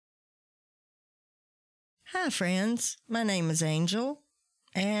Hi, friends. My name is Angel,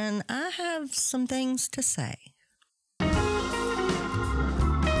 and I have some things to say.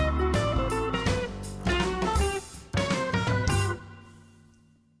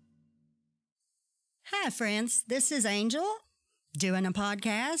 Hi, friends. This is Angel doing a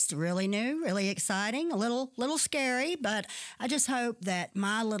podcast. Really new, really exciting, a little scary, but I just hope that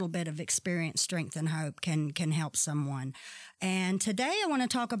my little bit of experience, strength, and hope can help someone. And today I want to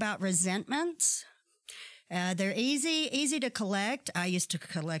talk about resentments. They're easy to collect. I used to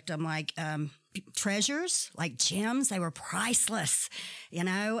collect them like treasures, like gems. They were priceless,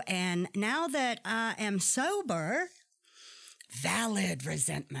 And now that I am sober, valid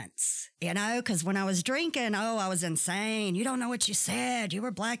resentments, because when I was drinking, I was insane. You don't know what you said. You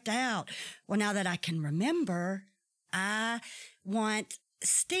were blacked out. Well, now that I can remember, I want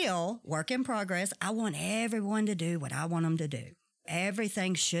still work in progress. I want everyone to do what I want them to do.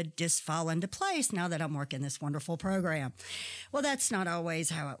 Everything should just fall into place now that I'm working this wonderful program. Well, that's not always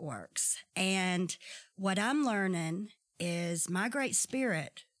how it works. And what I'm learning is my great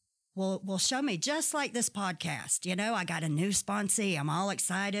spirit will show me, just like this podcast. I got a new sponsee. I'm all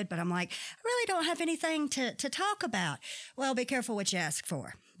excited, but I'm like, I really don't have anything to talk about. Well, be careful what you ask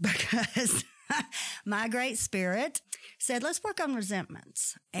for, because my great spirit said, let's work on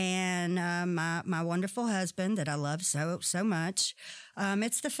resentments. And my wonderful husband that I love so much,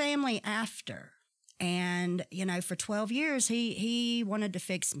 it's the family after. And, for 12 years, he wanted to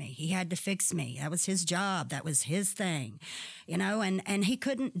fix me. He had to fix me. That was his job. That was his thing, and he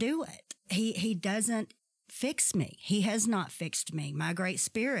couldn't do it. He doesn't fix me. He has not fixed me. My great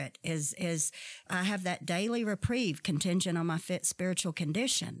spirit is I have that daily reprieve contingent on my fit spiritual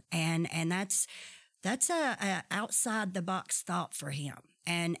condition. And that's a outside the box thought for him.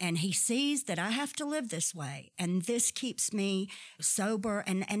 And he sees that I have to live this way. And this keeps me sober,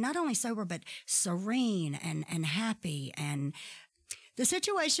 and not only sober, but serene and happy. And the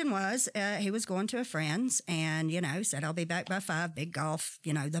situation was, he was going to a friend's and, said, I'll be back by 5, big golf,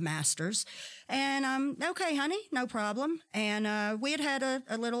 the Masters. And, okay, honey, no problem. And, we had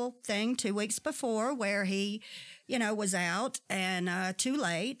a little thing 2 weeks before where he, was out and, too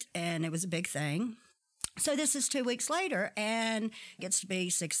late, and it was a big thing. So this is 2 weeks later, and it gets to be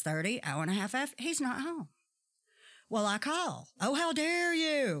 6:30, hour and a half after. He's not home. Well, I call. Oh, how dare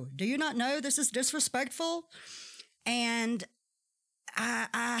you? Do you not know this is disrespectful? And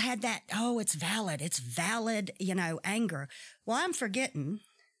I had that, it's valid, anger. Well, I'm forgetting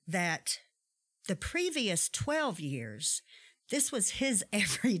that the previous 12 years, this was his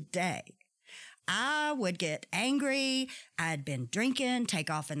every day. I would get angry. I'd been drinking, take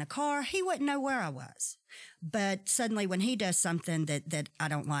off in the car. He wouldn't know where I was. But suddenly when he does something that I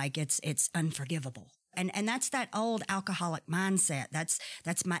don't like, it's unforgivable. And that's that old alcoholic mindset.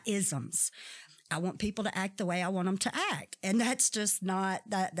 That's my isms. I want people to act the way I want them to act. And that's just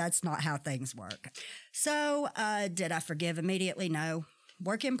that's not how things work. So, did I forgive immediately? No.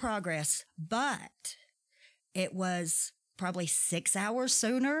 Work in progress. But it was probably 6 hours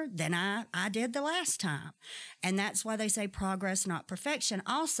sooner than I did the last time. And that's why they say progress, not perfection.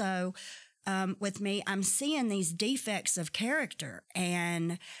 Also, with me, I'm seeing these defects of character,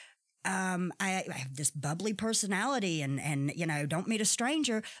 and I have this bubbly personality and don't meet a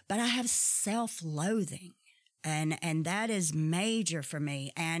stranger, but I have self-loathing. And that is major for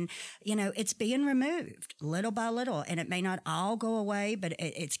me. And, it's being removed little by little, and it may not all go away, but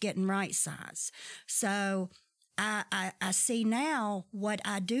it's getting right size. So I see now what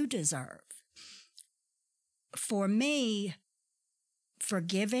I do deserve. For me,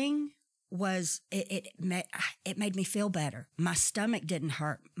 forgiving was, it made me feel better. My stomach didn't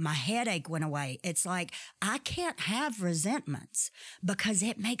hurt. My headache went away. It's like, I can't have resentments because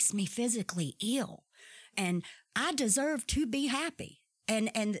it makes me physically ill. And I deserve to be happy.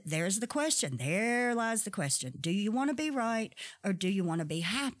 And there's the question. There lies the question. Do you want to be right, or do you want to be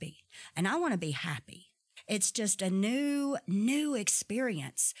happy? And I want to be happy. It's just a new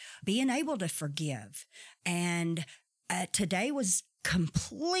experience, being able to forgive. And today was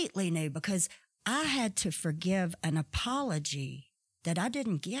completely new because I had to forgive an apology that I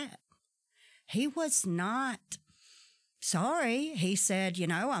didn't get. He was not sorry. He said,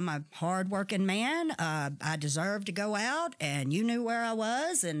 I'm a hardworking man. I deserve to go out, and you knew where I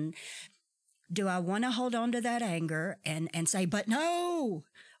was. And do I want to hold on to that anger and say, but no?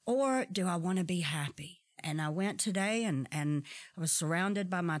 Or do I want to be happy? And I went today and I was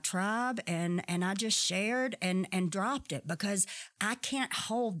surrounded by my tribe, and I just shared and dropped it because I can't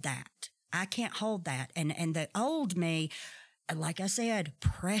hold that. I can't hold that. And the old me, like I said,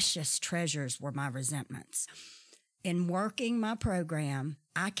 precious treasures were my resentments. in working my program,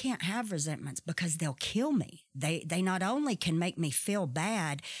 I can't have resentments because they'll kill me. They not only can make me feel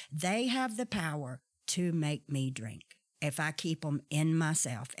bad, they have the power to make me drink if I keep them in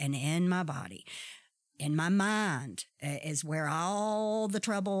myself and in my body. In my mind is where all the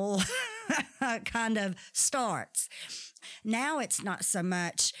trouble kind of starts. Now it's not so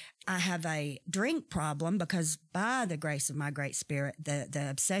much I have a drink problem because by the grace of my great spirit, the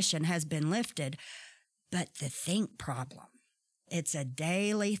obsession has been lifted, but the think problem. It's a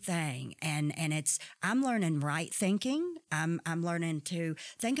daily thing, and I'm learning right thinking. I'm learning to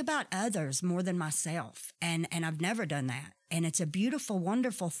think about others more than myself, and I've never done that. And it's a beautiful,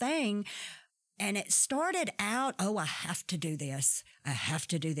 wonderful thing. And it started out, I have to do this. I have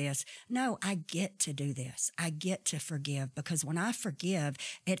to do this. No, I get to do this. I get to forgive, because when I forgive,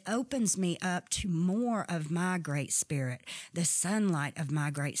 it opens me up to more of my great spirit, the sunlight of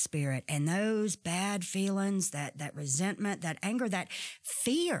my great spirit, and those bad feelings, that resentment, that anger, that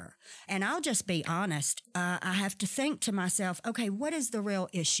fear. And I'll just be honest. I have to think to myself, okay, what is the real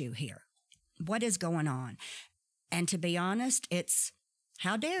issue here? What is going on? And to be honest, it's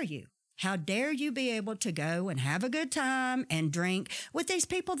how dare you? How dare you be able to go and have a good time and drink with these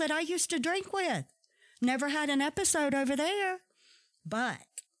people that I used to drink with? Never had an episode over there. But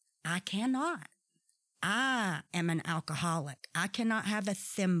I cannot. I am an alcoholic. I cannot have a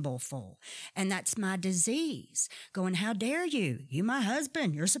thimbleful. And that's my disease. Going, how dare you? You my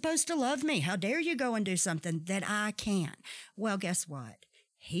husband. You're supposed to love me. How dare you go and do something that I can't? Well, guess what?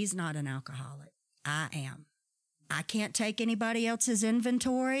 He's not an alcoholic. I am. I can't take anybody else's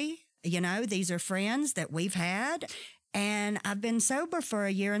inventory. You know, these are friends that we've had, and I've been sober for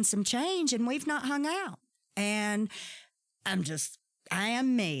a year and some change, and we've not hung out. And I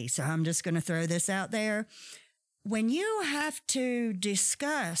am me, so I'm just going to throw this out there. When you have to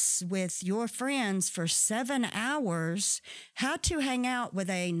discuss with your friends for 7 hours how to hang out with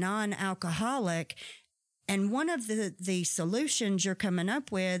a non-alcoholic, and one of the solutions you're coming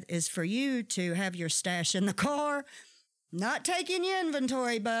up with is for you to have your stash in the car. Not taking your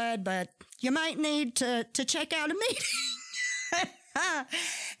inventory, bud, but you might need to check out a meeting.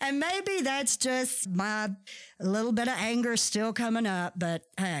 And maybe that's just my little bit of anger still coming up, but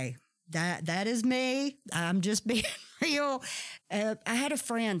hey, that is me. I'm just being real. I had a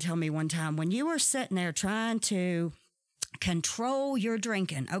friend tell me one time, when you were sitting there trying to control your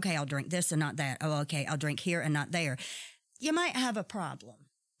drinking, okay, I'll drink this and not that. Oh, okay, I'll drink here and not there. You might have a problem.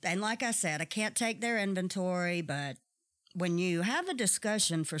 And like I said, I can't take their inventory, but when you have a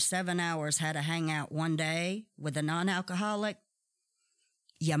discussion for 7 hours how to hang out one day with a non-alcoholic,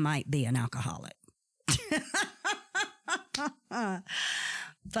 you might be an alcoholic.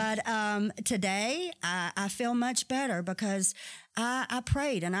 But today, I feel much better because I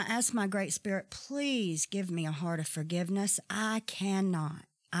prayed and I asked my great spirit, please give me a heart of forgiveness. I cannot.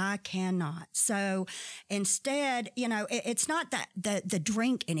 So instead, you know, it's not that the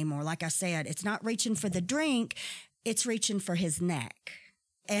drink anymore. Like I said, it's not reaching for the drink. It's reaching for his neck.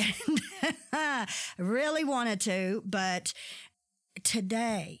 And I really wanted to, but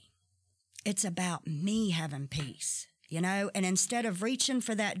today it's about me having peace, you know? And instead of reaching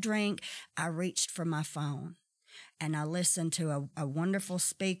for that drink, I reached for my phone and I listened to a wonderful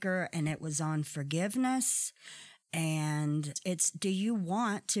speaker, and it was on forgiveness. And it's, do you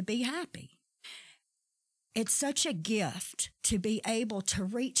want to be happy? It's such a gift to be able to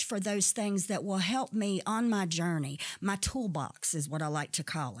reach for those things that will help me on my journey. My toolbox is what I like to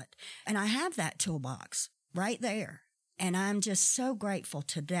call it. And I have that toolbox right there. And I'm just so grateful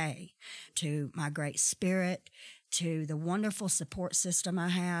today to my great spirit, to the wonderful support system I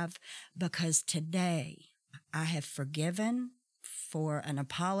have, because today I have forgiven for an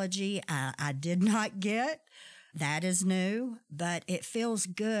apology I did not get. That is new, but it feels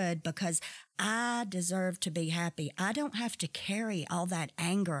good because I deserve to be happy. I don't have to carry all that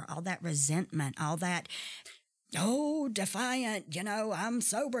anger, all that resentment, all that, defiant, I'm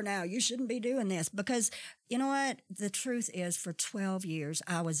sober now. You shouldn't be doing this. Because you know what? The truth is, for 12 years,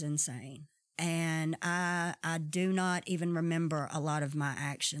 I was insane. And I do not even remember a lot of my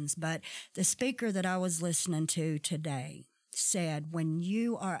actions. But the speaker that I was listening to today said, when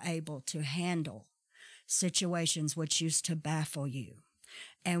you are able to handle situations which used to baffle you,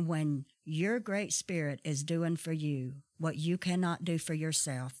 and when your great spirit is doing for you what you cannot do for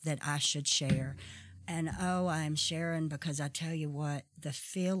yourself, that I should share. And I am sharing because I tell you what, the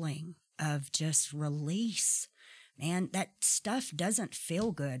feeling of just release, man, that stuff doesn't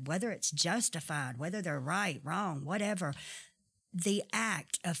feel good, whether it's justified, whether they're right, wrong, whatever. The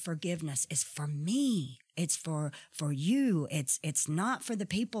act of forgiveness is for me. It's for you. It's not for the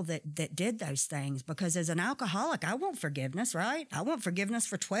people that did those things, because as an alcoholic, I want forgiveness, right? I want forgiveness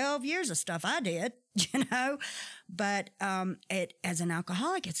for 12 years of stuff I did, but as an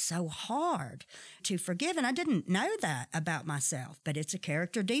alcoholic, it's so hard to forgive. And I didn't know that about myself, but it's a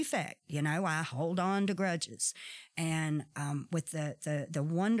character defect. I hold on to grudges. And with the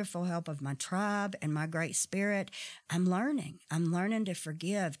wonderful help of my tribe and my great spirit, I'm learning to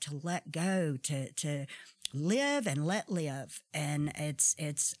forgive, to let go, to live and let live. And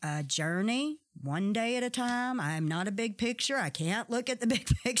it's a journey, one day at a time. I'm not a big picture. I can't look at the big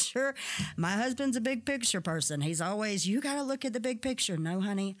picture. My husband's a big picture person. He's always, you got to look at the big picture. No,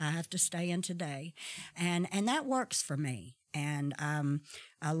 honey, I have to stay in today. And that works for me. And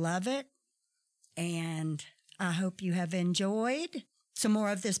I love it. And I hope you have enjoyed some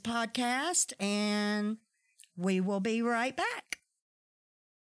more of this podcast, and we will be right back.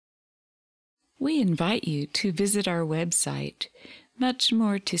 We invite you to visit our website,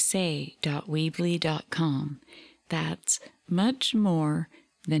 muchmoretosay.weebly.com. That's muchmore,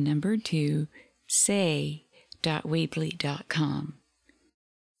 2, say.weebly.com.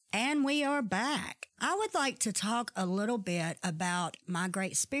 And we are back. I would like to talk a little bit about my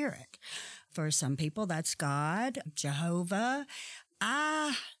great spirit. For some people, that's God, Jehovah.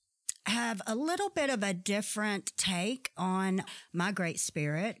 I have a little bit of a different take on my great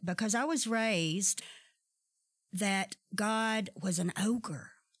spirit, because I was raised that God was an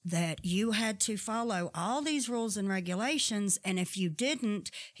ogre, that you had to follow all these rules and regulations, and if you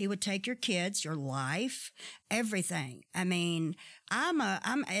didn't, he would take your kids, your life, everything. I mean, I'm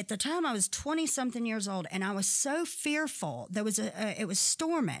at the time I was 20-something years old, and I was so fearful. It was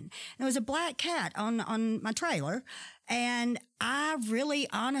storming. There was a black cat on my trailer, and I really,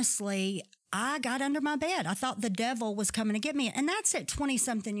 honestly, I got under my bed. I thought the devil was coming to get me. And that's at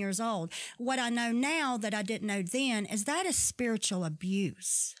 20-something years old. What I know now that I didn't know then is that is spiritual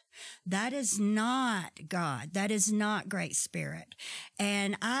abuse. That is not God. That is not great spirit.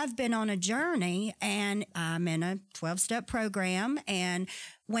 And I've been on a journey, and I'm in a 12-step program. And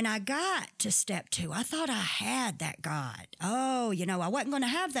when I got to step 2, I thought I had that God. Oh, I wasn't going to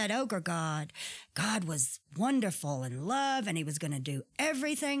have that ogre God. God was wonderful and love, and he was going to do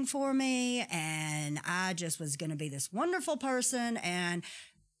everything for me. And I just was going to be this wonderful person, and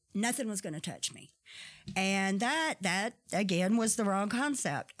nothing was going to touch me. And that again was the wrong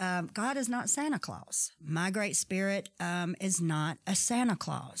concept. God is not Santa Claus. My great spirit is not a Santa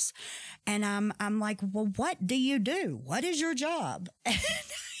Claus. And I'm like, well, what do you do? What is your job?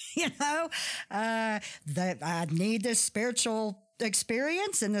 That I need this spiritual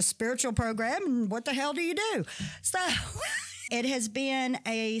experience and this spiritual program. And what the hell do you do? So it has been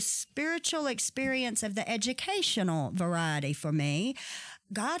a spiritual experience of the educational variety for me.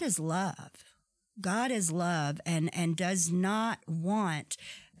 God is love. God is love, and does not want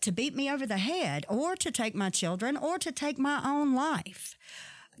to beat me over the head, or to take my children, or to take my own life.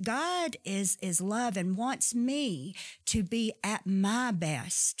 God is love and wants me to be at my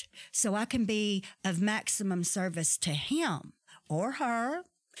best so I can be of maximum service to him or her.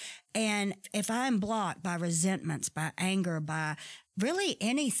 And if I'm blocked by resentments, by anger, by really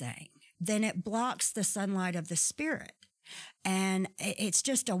anything, then it blocks the sunlight of the Spirit. And it's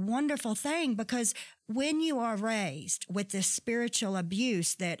just a wonderful thing, because when you are raised with this spiritual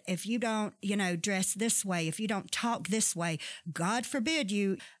abuse that if you don't, dress this way, if you don't talk this way, God forbid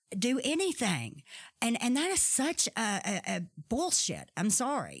you do anything. And that is such a bullshit. I'm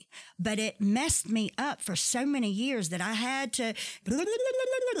sorry. But it messed me up for so many years that I had to,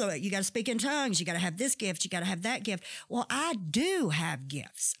 you got to speak in tongues. You got to have this gift. You got to have that gift. Well, I do have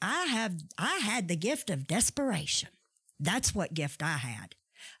gifts. I had the gift of desperation. That's what gift I had.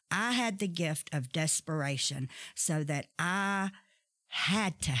 I had the gift of desperation, so that I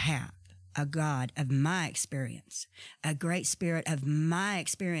had to have a God of my experience, a great spirit of my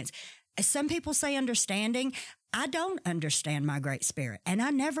experience. As some people say understanding, I don't understand my great spirit, and I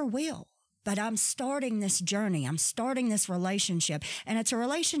never will. But I'm starting this journey. I'm starting this relationship, and it's a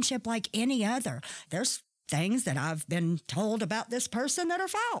relationship like any other. There's things that I've been told about this person that are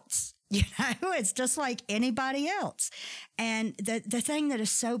false. It's just like anybody else. And the thing that is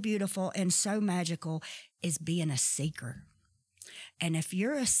so beautiful and so magical is being a seeker. And if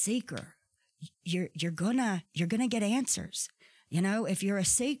you're a seeker, you're gonna get answers. If you're a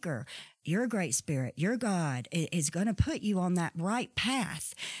seeker, your great spirit, your God is gonna put you on that right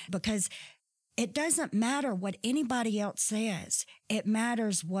path, because it doesn't matter what anybody else says. It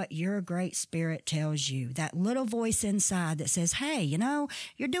matters what your great spirit tells you. That little voice inside that says, hey,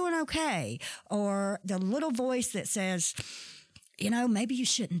 you're doing okay. Or the little voice that says, maybe you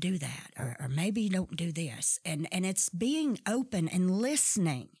shouldn't do that, or maybe you don't do this. And it's being open and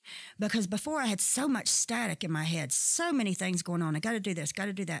listening, because before I had so much static in my head, so many things going on. I got to do this, got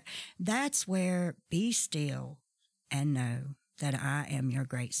to do that. That's where be still and know that I am your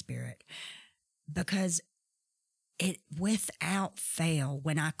great spirit. Because it, without fail,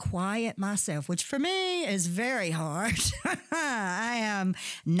 when I quiet myself, which for me is very hard, I am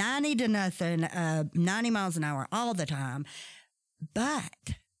 90 to nothing, 90 miles an hour all the time.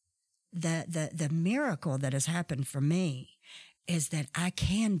 But the miracle that has happened for me is that I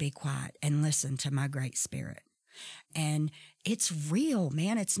can be quiet and listen to my great spirit. And it's real,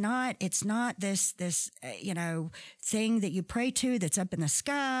 man. It's not this thing that you pray to that's up in the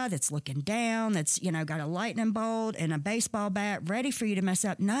sky, that's looking down, that's, got a lightning bolt and a baseball bat ready for you to mess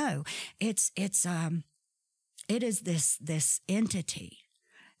up. No, it is this entity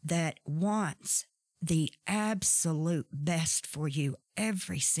that wants the absolute best for you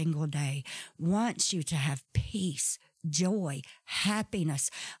every single day, wants you to have peace, joy, happiness,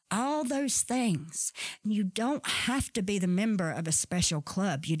 all those things. You don't have to be the member of a special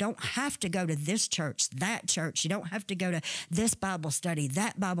club. You don't have to go to this church, that church. You don't have to go to this Bible study,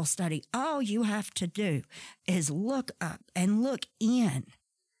 that Bible study. All you have to do is look up and look in.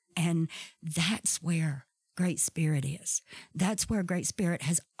 And that's where Great Spirit is. That's where Great Spirit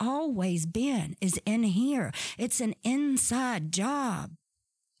has always been, is in here. It's an inside job.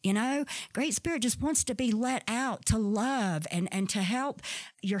 Great Spirit just wants to be let out to love and to help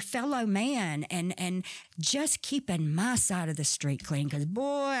your fellow man and just keeping my side of the street clean. Because,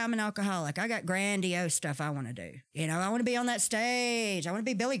 boy, I'm an alcoholic. I got grandiose stuff I want to do. I want to be on that stage. I want to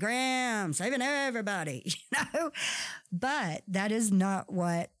be Billy Graham, saving everybody, But that is not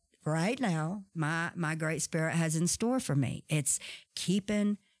what right now my Great Spirit has in store for me. It's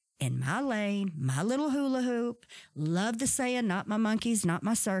keeping in my lane, my little hula hoop. Love the saying, not my monkeys, not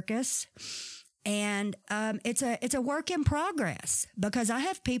my circus. And it's a work in progress, because I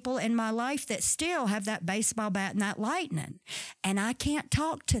have people in my life that still have that baseball bat and that lightning. And I can't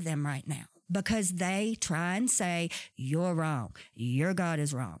talk to them right now because they try and say, you're wrong. Your God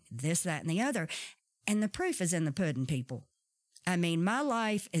is wrong. This, that, and the other. And the proof is in the pudding, people. I mean, my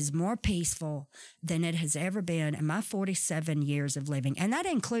life is more peaceful than it has ever been in my 47 years of living, and that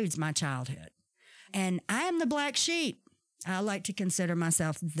includes my childhood. And I am the black sheep. I like to consider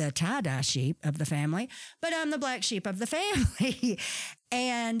myself the tie-dye sheep of the family, but I'm the black sheep of the family.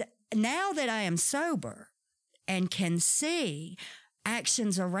 And now that I am sober and can see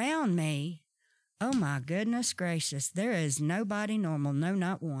actions around me, oh my goodness gracious, there is nobody normal, no,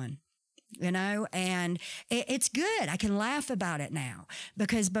 not one. And it's good. I can laugh about it now,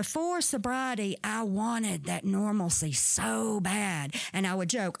 because before sobriety, I wanted that normalcy so bad. And I would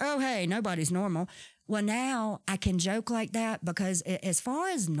joke, oh, hey, nobody's normal. Well, now I can joke like that because as far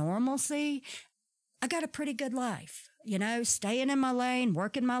as normalcy, I got a pretty good life, staying in my lane,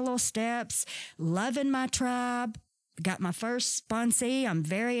 working my little steps, loving my tribe. Got my first sponsee. I'm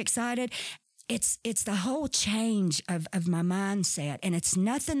very excited. It's the whole change of my mindset, and it's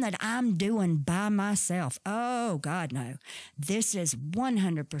nothing that I'm doing by myself. Oh, God, no. This is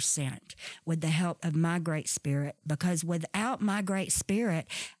 100% with the help of my Great Spirit, because without my Great Spirit,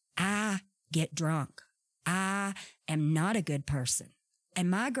 I get drunk. I am not a good person. And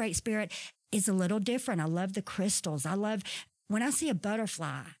my Great Spirit is a little different. I love the crystals. When I see a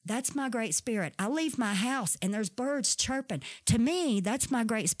butterfly, that's my Great Spirit. I leave my house and there's birds chirping. To me, that's my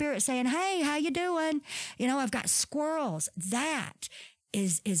Great Spirit saying, hey, how you doing? I've got squirrels. That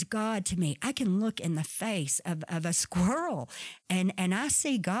is God to me. I can look in the face of a squirrel and I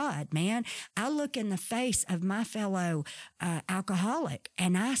see God, man. I look in the face of my fellow alcoholic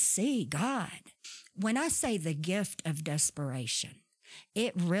and I see God. When I say the gift of desperation,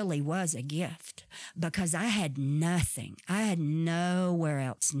 it really was a gift, because I had nothing. I had nowhere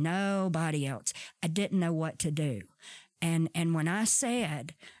else, nobody else. I didn't know what to do. And when I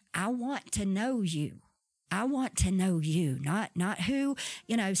said, I want to know you, I want to know you, not who,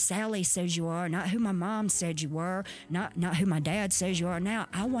 Sally says you are, not who my mom said you were, not who my dad says you are now.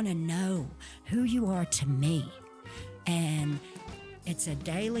 I want to know who you are to me. And it's a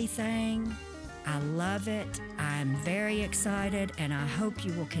daily thing. I love it. I'm very excited, and I hope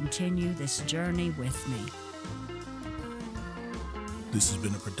you will continue this journey with me. This has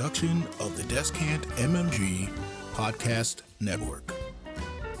been a production of the Descant MMG Podcast Network.